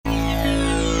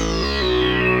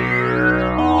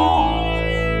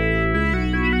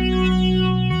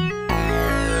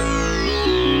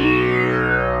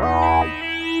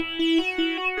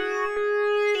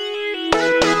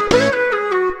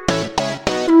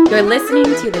You're listening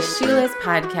to the Shoeless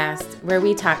Podcast, where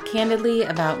we talk candidly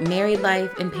about married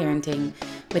life and parenting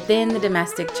within the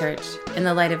domestic church in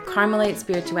the light of Carmelite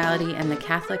spirituality and the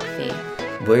Catholic faith.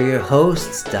 We're your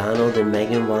hosts, Donald and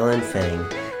Megan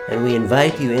Wallenfang, and we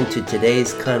invite you into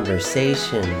today's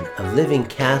conversation of living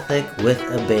Catholic with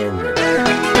abandon.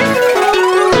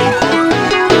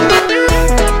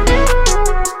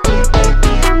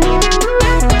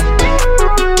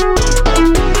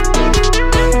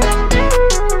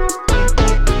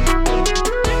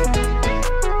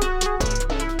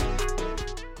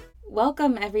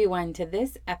 Welcome, everyone, to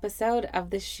this episode of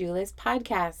the Shoeless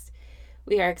Podcast.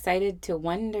 We are excited to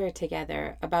wonder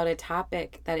together about a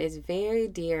topic that is very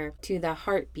dear to the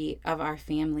heartbeat of our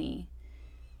family.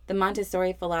 The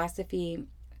Montessori philosophy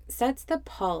sets the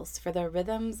pulse for the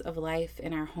rhythms of life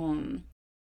in our home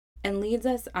and leads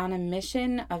us on a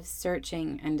mission of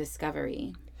searching and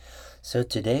discovery. So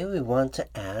today we want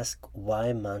to ask,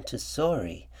 why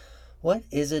Montessori? What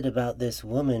is it about this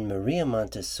woman, Maria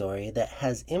Montessori, that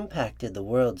has impacted the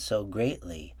world so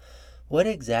greatly? What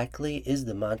exactly is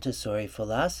the Montessori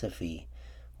philosophy?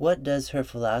 What does her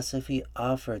philosophy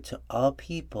offer to all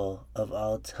people of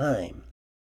all time?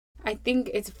 I think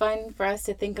it's fun for us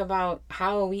to think about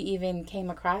how we even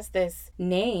came across this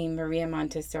name, Maria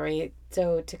Montessori.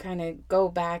 So to kind of go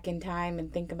back in time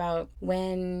and think about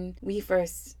when we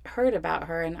first heard about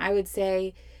her. And I would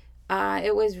say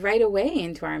it was right away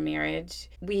into our marriage.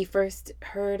 We first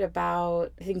heard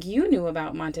about, I think you knew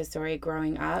about Montessori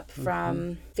growing up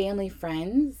from family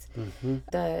friends,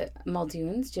 the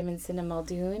Muldoons, Jim and Cinda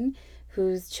Muldoon,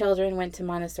 whose children went to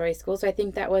Montessori school. So I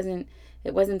think it wasn't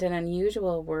an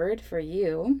unusual word for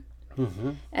you.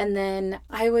 And then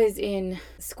I was in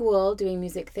school doing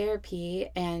music therapy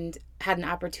and had an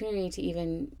opportunity to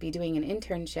even be doing an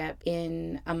internship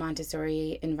in a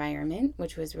Montessori environment,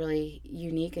 which was really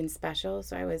unique and special.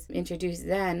 So I was introduced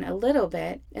then a little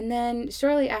bit. And then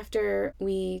shortly after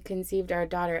we conceived our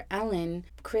daughter, Ellen,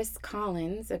 Chris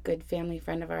Collins, a good family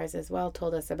friend of ours as well,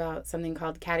 told us about something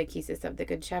called Catechesis of the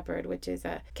Good Shepherd, which is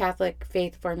a Catholic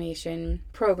faith formation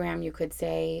program, you could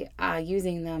say,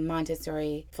 using the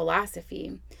Montessori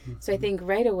philosophy. So I think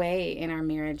right away in our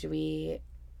marriage, we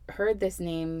heard this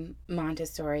name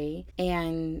Montessori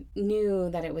and knew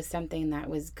that it was something that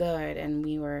was good, and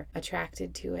we were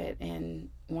attracted to it and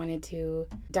wanted to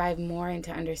dive more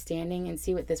into understanding and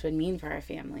see what this would mean for our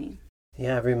family.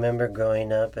 Yeah, I remember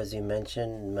growing up, as you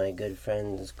mentioned, my good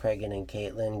friends Craig and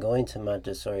Caitlin going to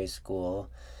Montessori school,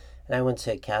 and I went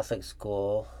to a Catholic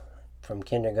school from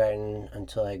kindergarten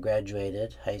until I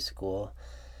graduated high school.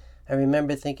 I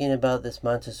remember thinking about this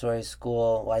Montessori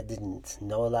school. Well, I didn't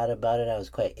know a lot about it. I was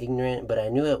quite ignorant, but I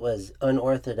knew it was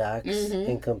unorthodox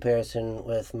in comparison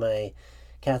with my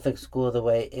Catholic school, the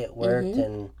way it worked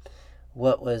and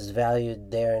what was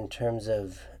valued there in terms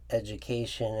of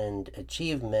education and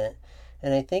achievement.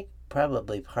 And I think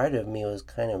probably part of me was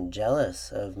kind of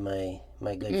jealous of my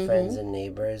good friends and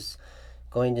neighbors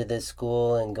going to this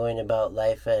school and going about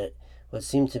life at what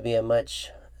seemed to be a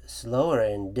much slower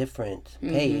and different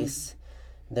pace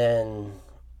than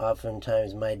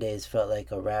oftentimes my days felt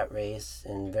like a rat race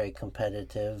and very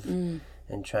competitive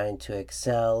and trying to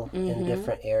excel in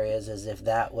different areas as if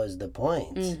that was the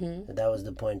point. That was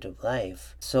the point of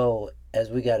life. So as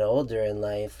we got older in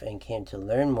life and came to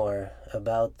learn more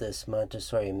about this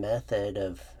Montessori method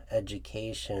of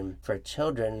education for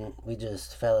children, we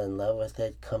just fell in love with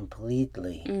it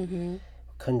completely.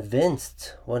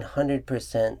 Convinced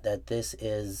 100% that this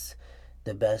is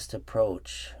the best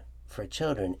approach for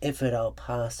children, if at all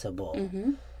possible.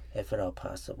 If at all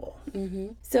possible.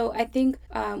 So I think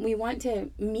we want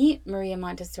to meet Maria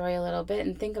Montessori a little bit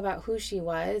and think about who she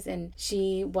was. And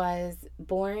she was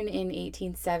born in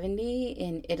 1870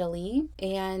 in Italy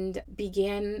and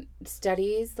began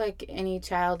studies like any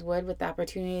child would with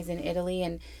opportunities in Italy,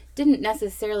 and didn't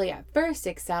necessarily at first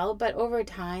excel, but over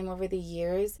time, over the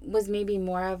years, was maybe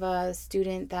more of a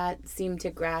student that seemed to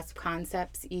grasp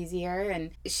concepts easier.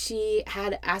 And she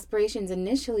had aspirations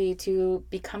initially to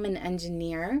become an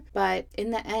engineer, but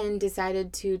in the end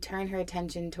decided to turn her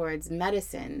attention towards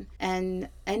medicine and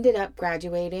ended up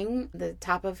graduating the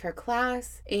top of her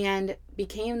class and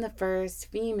became the first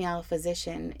female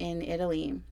physician in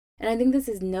Italy. And I think this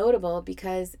is notable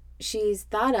because she's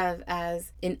thought of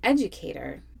as an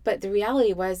educator. But the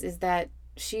reality is that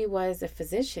she was a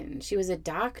physician. She was a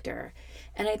doctor.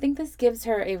 And I think this gives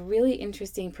her a really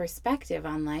interesting perspective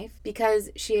on life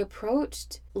because she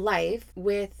approached life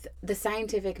with the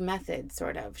scientific method,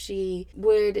 sort of. She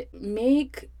would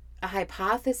make a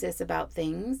hypothesis about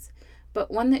things, but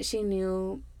one that she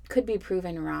knew could be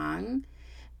proven wrong.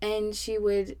 And she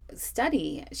would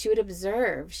study, she would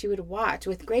observe, she would watch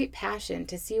with great passion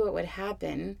to see what would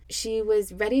happen. She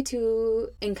was ready to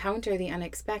encounter the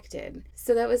unexpected.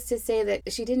 So that was to say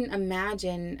that she didn't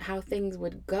imagine how things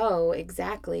would go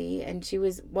exactly, and she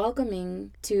was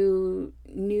welcoming to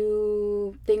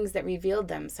new things that revealed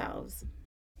themselves.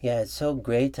 Yeah, it's so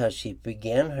great how she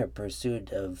began her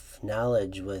pursuit of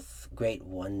knowledge with great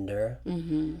wonder.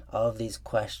 All of these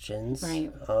questions,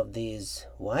 Right. all of these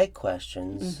why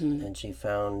questions, Mm-hmm. and she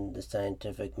found the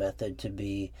scientific method to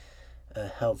be a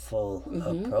helpful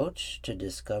approach to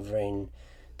discovering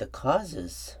the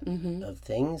causes of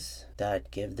things that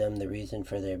give them the reason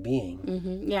for their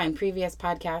being. Yeah, in previous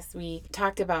podcasts, we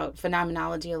talked about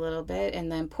phenomenology a little bit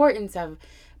and the importance of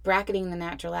bracketing the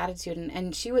natural attitude.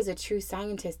 And she was a true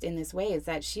scientist in this way, is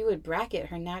that she would bracket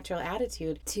her natural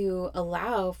attitude to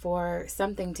allow for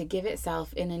something to give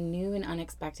itself in a new and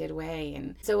unexpected way.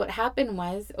 And so what happened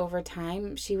was, over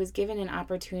time, she was given an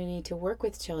opportunity to work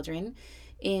with children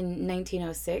in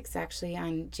 1906, actually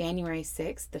on January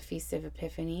 6th, the Feast of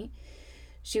Epiphany.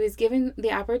 She was given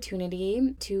the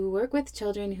opportunity to work with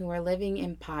children who were living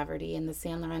in poverty in the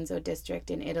San Lorenzo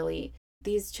district in Italy.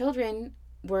 These children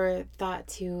were thought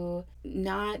to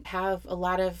not have a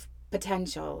lot of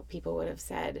potential, people would have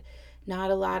said,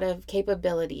 not a lot of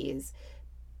capabilities,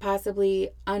 possibly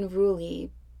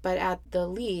unruly, but at the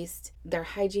least, their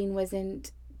hygiene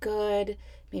wasn't good,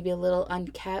 maybe a little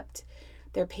unkept.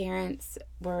 Their parents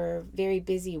were very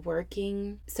busy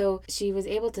working. So she was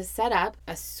able to set up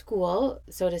a school,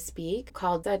 so to speak,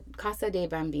 called the Casa dei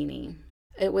Bambini.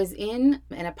 It was in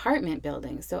an apartment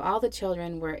building. So all the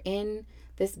children were in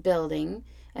this building,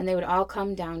 and they would all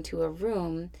come down to a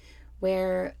room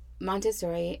where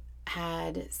Montessori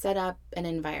had set up an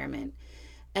environment.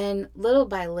 And little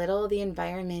by little, the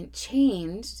environment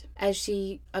changed as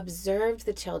she observed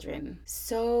the children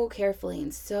so carefully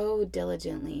and so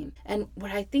diligently. And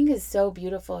what I think is so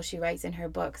beautiful, she writes in her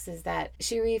books, is that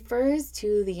she refers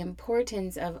to the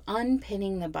importance of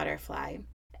unpinning the butterfly.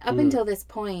 Up until this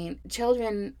point,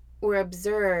 children were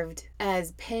observed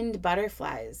as pinned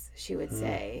butterflies, she would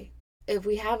say. If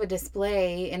we have a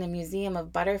display in a museum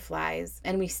of butterflies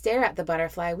and we stare at the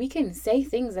butterfly, we can say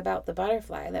things about the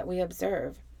butterfly that we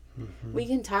observe. We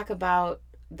can talk about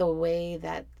the way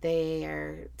that they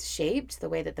are shaped, the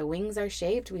way that the wings are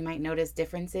shaped. We might notice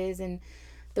differences in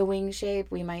the wing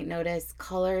shape. We might notice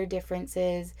color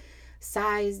differences,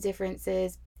 size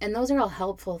differences. And those are all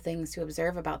helpful things to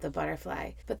observe about the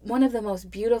butterfly. But one of the most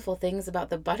beautiful things about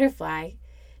the butterfly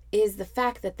is the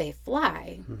fact that they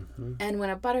fly. And when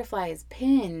a butterfly is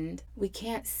pinned, we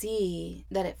can't see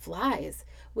that it flies.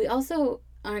 We also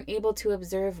aren't able to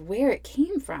observe where it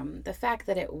came from, the fact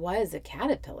that it was a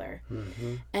caterpillar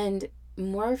and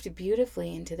morphed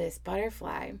beautifully into this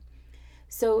butterfly.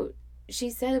 So she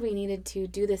said we needed to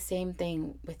do the same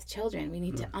thing with children. We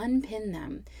need to unpin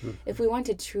them. If we want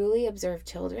to truly observe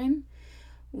children,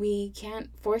 we can't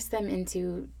force them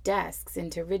into desks,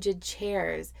 into rigid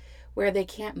chairs where they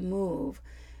can't move.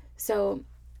 So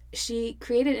she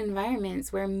created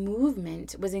environments where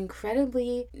movement was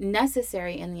incredibly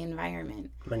necessary in the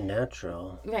environment. And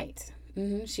natural. Right.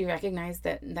 She recognized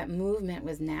that movement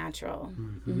was natural.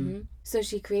 So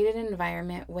she created an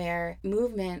environment where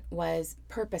movement was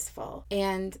purposeful.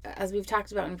 And as we've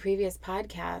talked about in previous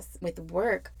podcasts with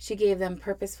work, she gave them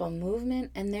purposeful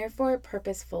movement and therefore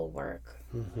purposeful work.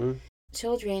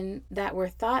 Children that were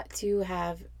thought to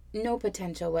have no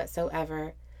potential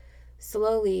whatsoever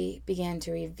slowly began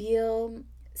to reveal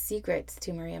secrets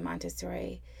to Maria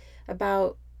Montessori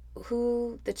about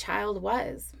who the child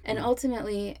was. And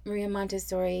ultimately, Maria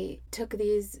Montessori took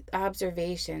these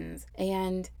observations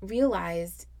and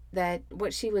realized that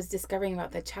what she was discovering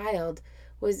about the child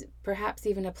was perhaps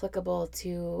even applicable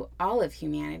to all of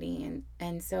humanity.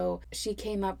 And so she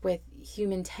came up with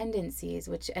human tendencies,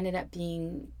 which ended up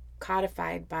being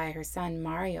codified by her son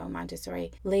Mario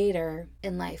Montessori later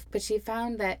in life. But she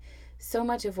found that so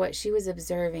much of what she was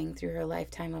observing through her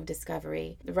lifetime of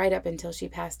discovery, right up until she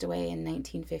passed away in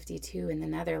 1952 in the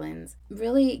Netherlands,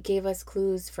 really gave us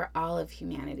clues for all of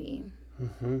humanity.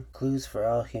 Clues for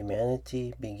all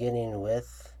humanity, beginning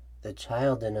with the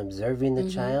child and observing the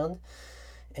child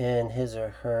and his or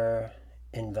her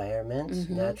environment,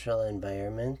 natural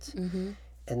environment.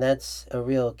 And that's a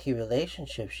real key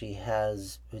relationship she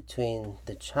has between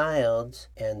the child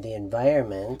and the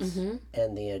environment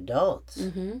and the adult.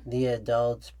 The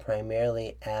adult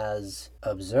primarily as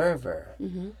observer.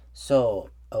 So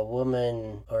a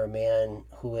woman or a man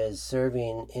who is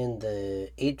serving in the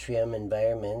atrium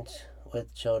environment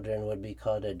with children would be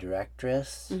called a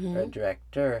directress or a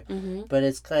director. But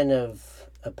it's kind of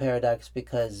a paradox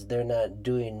because they're not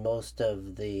doing most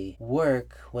of the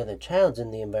work when the child's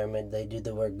in the environment. They do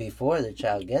the work before the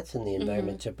child gets in the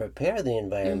environment to prepare the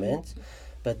environment.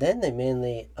 But then they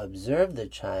mainly observe the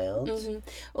child.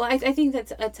 Well, I think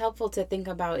it's helpful to think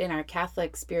about in our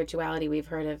Catholic spirituality. We've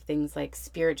heard of things like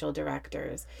spiritual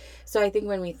directors. So I think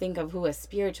when we think of who a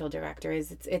spiritual director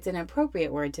is, it's an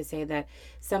appropriate word to say that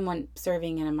someone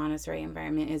serving in a Montessori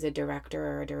environment is a director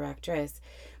or a directress.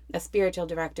 A spiritual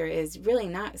director is really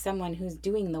not someone who's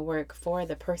doing the work for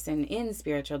the person in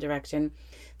spiritual direction.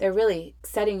 They're really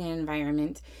setting an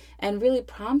environment and really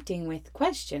prompting with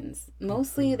questions.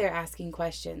 Mostly they're asking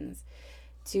questions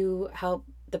to help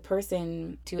the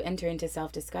person to enter into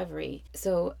self-discovery.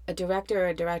 So a director or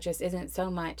a directress isn't so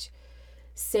much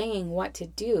saying what to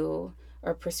do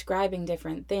or prescribing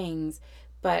different things,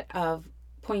 but of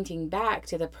pointing back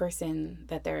to the person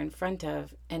that they're in front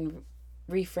of and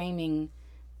reframing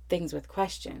things with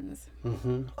questions.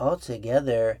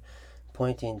 Altogether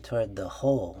pointing toward the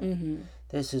whole.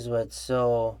 This is what's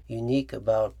so unique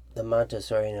about the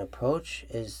Montessorian approach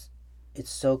is it's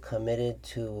so committed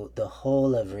to the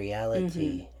whole of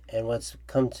reality and what's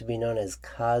come to be known as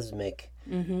cosmic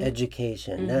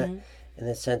education, not in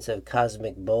the sense of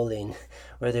cosmic bowling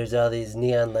where there's all these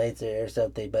neon lights or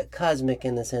something, but cosmic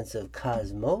in the sense of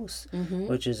cosmos,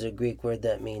 which is a Greek word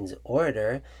that means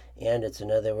order, and it's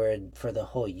another word for the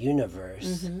whole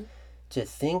universe. To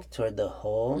think toward the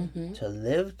whole, to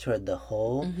live toward the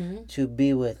whole, to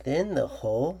be within the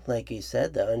whole, like you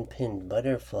said, the unpinned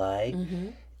butterfly,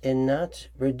 and not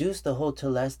reduce the whole to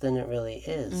less than it really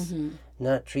is,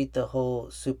 not treat the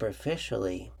whole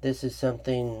superficially. This is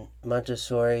something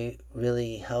Montessori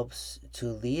really helps to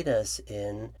lead us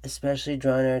in, especially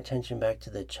drawing our attention back to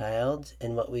the child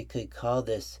and what we could call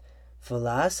this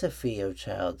philosophy of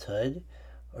childhood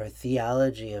or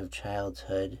theology of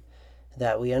childhood,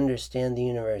 that we understand the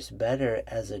universe better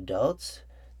as adults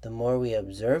the more we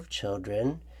observe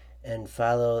children and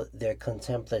follow their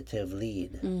contemplative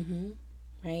lead.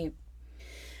 Right.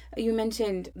 You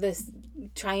mentioned this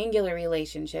triangular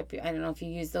relationship. I don't know if you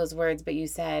used those words, but you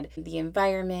said the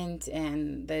environment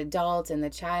and the adult and the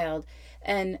child.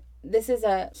 And this is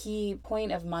a key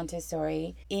point of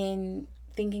Montessori in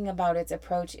thinking about its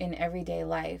approach in everyday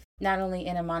life, not only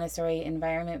in a Montessori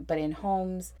environment, but in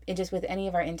homes and just with any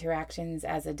of our interactions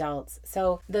as adults.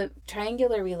 So the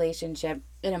triangular relationship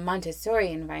in a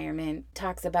Montessori environment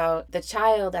talks about the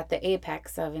child at the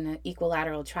apex of an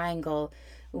equilateral triangle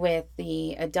with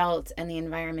the adult and the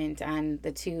environment on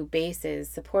the two bases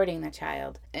supporting the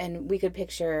child. And we could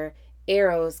picture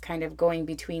arrows kind of going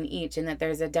between each, and that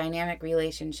there's a dynamic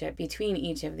relationship between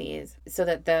each of these, so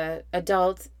that the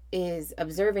adult is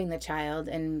observing the child,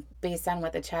 and based on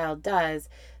what the child does,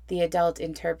 the adult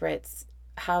interprets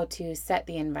how to set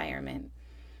the environment.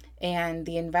 And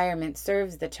the environment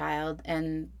serves the child,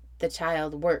 and the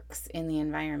child works in the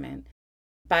environment.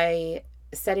 By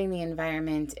setting the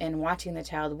environment and watching the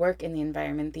child work in the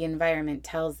environment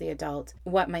tells the adult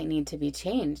what might need to be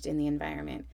changed in the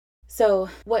environment. So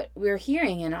what we're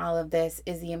hearing in all of this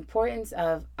is the importance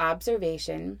of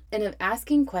observation and of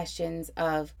asking questions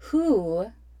of who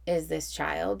is this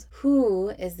child, who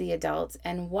is the adult,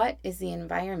 and what is the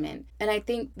environment. And I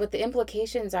think what the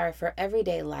implications are for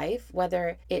everyday life,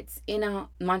 whether it's in a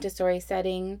Montessori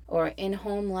setting or in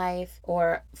home life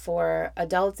or for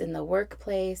adults in the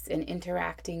workplace and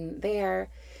interacting there,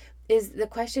 is the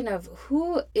question of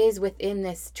who is within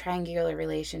this triangular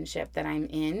relationship that I'm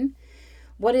in,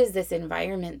 what is this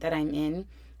environment that I'm in,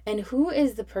 and who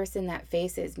is the person that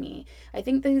faces me? I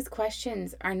think these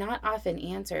questions are not often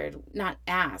answered, not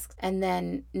asked, and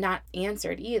then not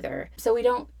answered either. So we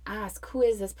don't ask, who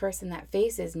is this person that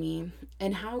faces me?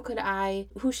 And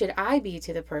who should I be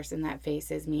to the person that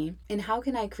faces me? And how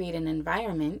can I create an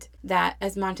environment that,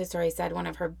 as Montessori said, one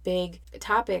of her big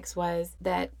topics was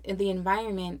that the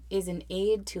environment is an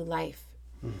aid to life.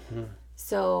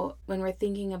 So when we're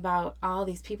thinking about all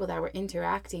these people that we're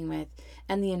interacting with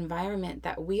and the environment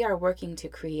that we are working to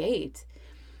create,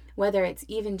 whether it's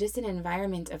even just an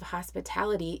environment of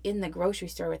hospitality in the grocery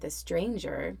store with a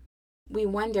stranger, we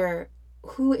wonder,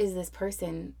 who is this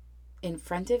person in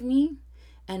front of me?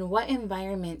 And what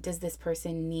environment does this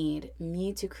person need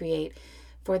me to create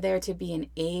for there to be an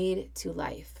aid to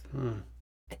life?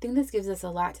 I think this gives us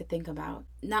a lot to think about,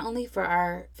 not only for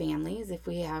our families, if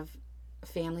we have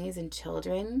families and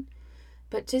children,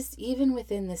 but just even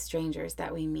within the strangers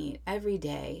that we meet every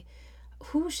day.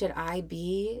 Who should I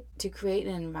be to create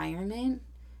an environment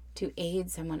to aid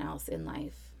someone else in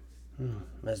life?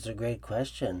 That's a great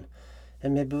question.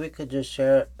 And maybe we could just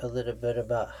share a little bit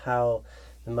about how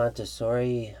the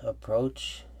Montessori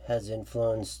approach has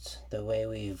influenced the way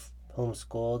we've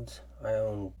homeschooled our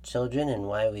own children and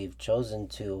why we've chosen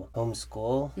to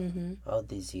homeschool all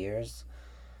these years.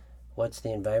 What's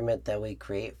the environment that we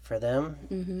create for them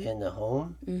in the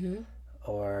home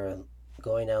or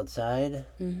going outside?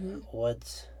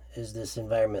 What does this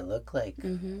environment look like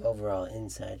overall,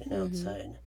 inside and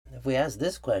outside? If we ask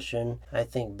this question, I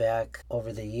think back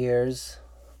over the years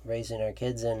raising our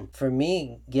kids, and for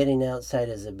me, getting outside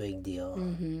is a big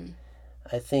deal.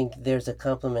 I think there's a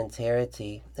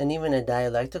complementarity and even a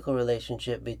dialectical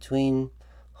relationship between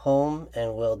home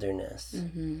and wilderness.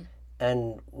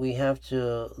 And we have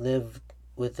to live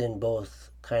within both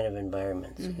kind of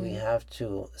environments. We have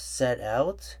to set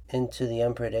out into the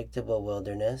unpredictable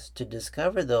wilderness to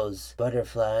discover those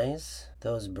butterflies,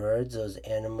 those birds, those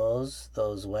animals,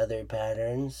 those weather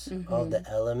patterns, all the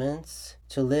elements,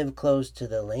 to live close to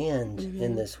the land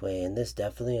in this way. And this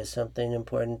definitely is something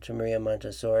important to Maria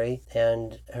Montessori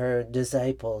and her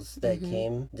disciples that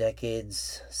came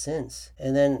decades since.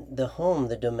 And then the home,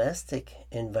 the domestic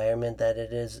environment, that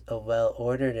it is a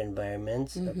well-ordered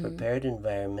environment, a prepared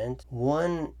environment,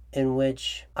 one in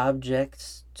which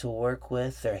objects to work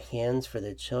with, their hands for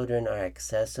the children, are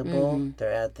accessible,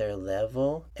 they're at their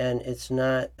level, and it's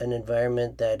not an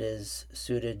environment that is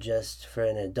suited just for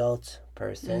an adult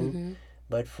person,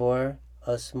 but for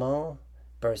a small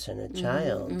person, a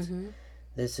child.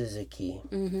 This is a key.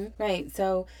 Right.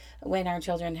 So when our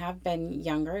children have been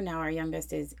younger, now our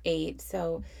youngest is 8,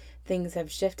 so things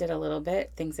have shifted a little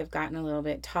bit. Things have gotten a little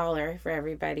bit taller for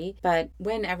everybody. But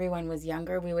when everyone was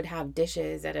younger, we would have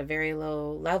dishes at a very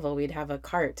low level. We'd have a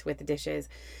cart with dishes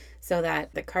so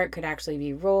that the cart could actually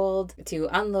be rolled to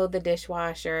unload the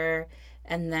dishwasher,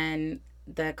 and then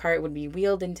the cart would be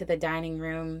wheeled into the dining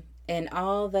room, and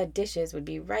all the dishes would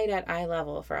be right at eye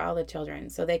level for all the children,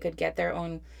 so they could get their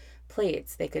own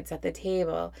plates, they could set the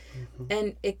table.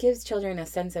 And it gives children a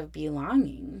sense of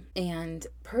belonging and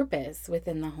purpose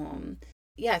within the home.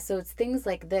 Yeah, so it's things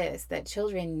like this that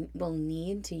children will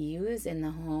need to use in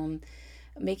the home,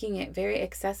 making it very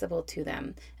accessible to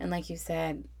them. And like you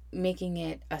said, making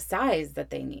it a size that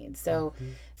they need. So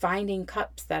finding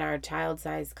cups that are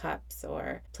child-size cups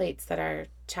or plates that are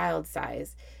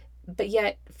child-size, but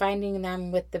yet finding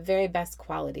them with the very best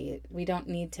quality. We don't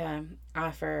need to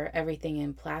offer everything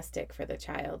in plastic for the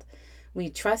child. We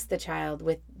trust the child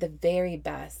with the very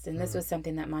best. And this was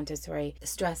something that Montessori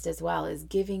stressed as well, is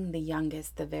giving the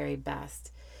youngest the very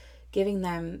best. Giving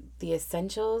them the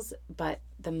essentials, but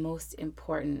the most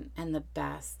important and the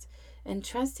best. And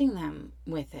trusting them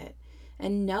with it.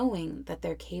 And knowing that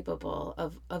they're capable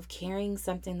of carrying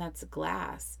something that's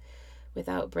glass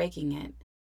without breaking it.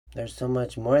 There's so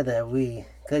much more that we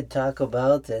could talk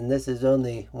about, and this is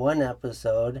only one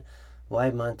episode. Why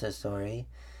Montessori?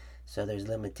 So there's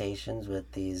limitations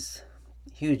with these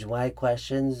huge why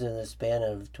questions in the span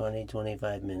of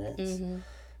 20-25 minutes.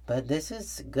 But this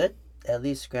is good, at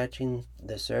least scratching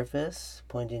the surface,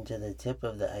 pointing to the tip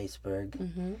of the iceberg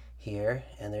here,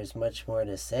 and there's much more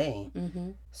to say.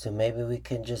 So maybe we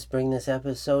can just bring this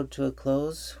episode to a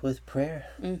close with prayer.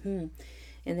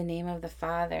 In the name of the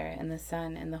Father, and the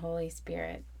Son, and the Holy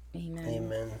Spirit. Amen.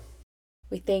 Amen.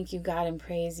 We thank you, God, and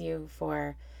praise you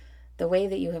for the way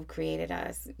that you have created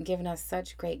us, given us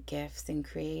such great gifts in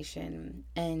creation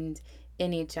and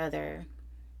in each other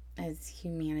as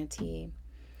humanity.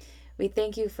 We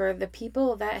thank you for the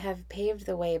people that have paved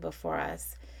the way before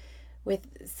us with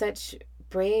such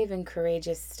brave and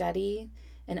courageous study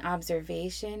and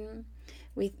observation.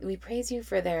 We praise you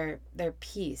for their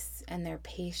peace and their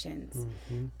patience.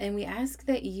 And we ask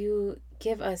that you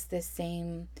give us this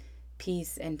same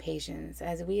peace and patience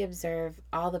as we observe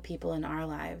all the people in our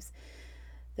lives,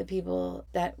 the people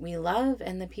that we love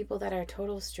and the people that are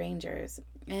total strangers,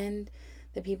 and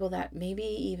the people that maybe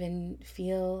even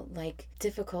feel like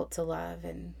difficult to love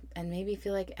and maybe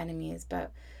feel like enemies.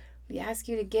 But we ask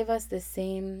you to give us the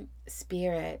same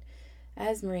spirit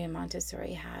as Maria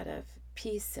Montessori had, of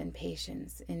peace and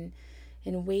patience in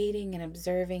waiting and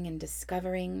observing and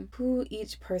discovering who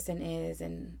each person is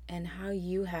and how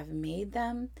you have made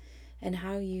them and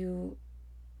how you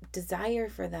desire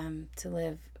for them to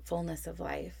live fullness of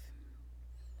life.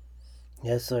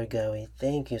 Yes, Lord God, we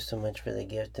thank you so much for the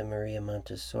gift of Maria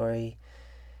Montessori,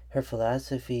 her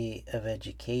philosophy of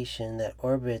education that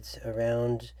orbits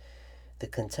around the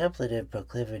contemplative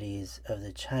proclivities of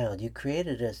the child. You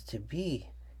created us to be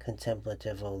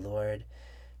contemplative, O Lord,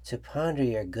 to ponder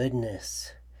your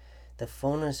goodness, the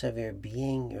fullness of your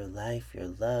being, your life, your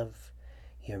love,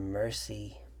 your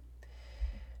mercy,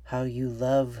 how you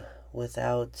love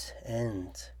without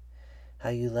end, how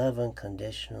you love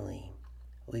unconditionally.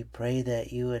 we pray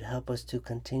that you would help us to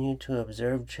continue to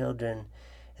observe children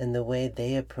and the way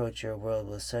they approach your world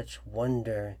with such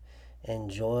wonder and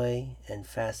joy and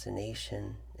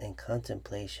fascination and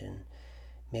contemplation.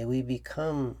 May we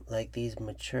become like these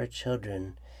mature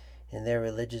children in their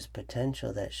religious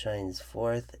potential that shines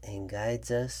forth and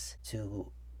guides us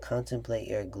to contemplate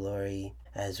your glory.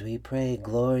 As we pray,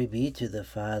 glory be to the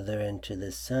Father, and to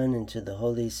the Son, and to the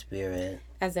Holy Spirit.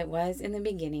 As it was in the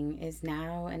beginning, is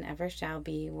now, and ever shall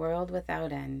be, world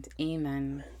without end.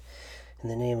 Amen. In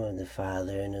the name of the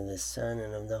Father, and of the Son,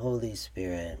 and of the Holy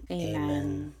Spirit.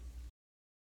 Amen.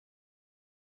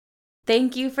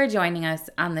 Thank you for joining us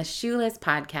on the Shoeless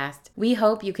Podcast. We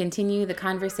hope you continue the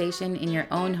conversation in your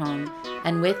own home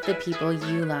and with the people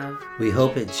you love. We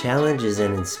hope it challenges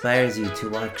and inspires you to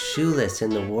walk shoeless in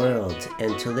the world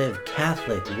and to live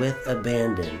Catholic with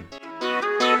abandon.